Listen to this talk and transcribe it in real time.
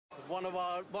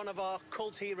one of our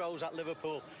cult heroes at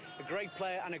Liverpool. A great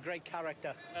player and a great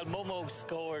character. Well, Momo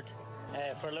scored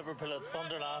for Liverpool at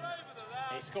Sunderland.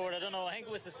 He scored, I don't know, I think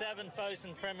it was the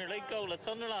 7,000th Premier League goal at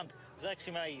Sunderland. It was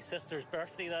actually my sister's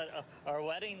birthday, our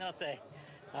wedding that day.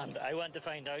 And I went to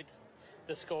find out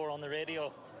the score on the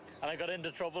radio, and I got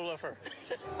into trouble with her.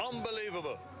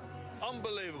 Unbelievable.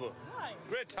 Unbelievable.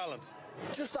 Great talent.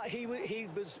 Just that he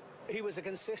was a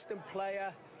consistent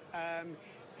player.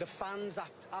 The fans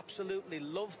absolutely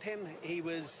loved him. He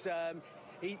was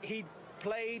he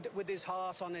played with his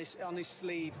heart on his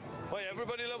sleeve. Why,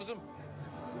 everybody loves him.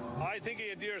 I think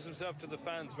he endears himself to the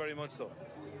fans very much so.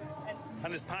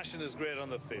 And his passion is great on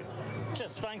the field.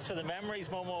 Just thanks for the memories,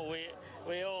 Momo.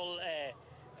 We all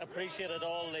appreciated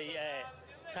all the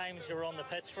times you were on the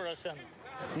pitch for us. And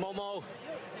Momo,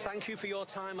 thank you for your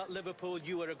time at Liverpool.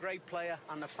 You were a great player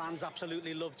and the fans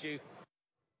absolutely loved you.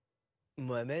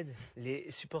 Mohamed,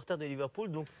 les supporters de Liverpool,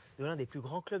 donc de l'un des plus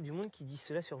grands clubs du monde, qui disent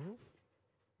cela sur vous?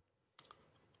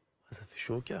 Ça fait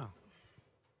chaud au cœur.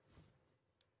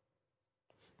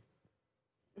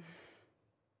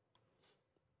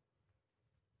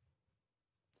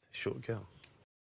 C'est chaud au cœur.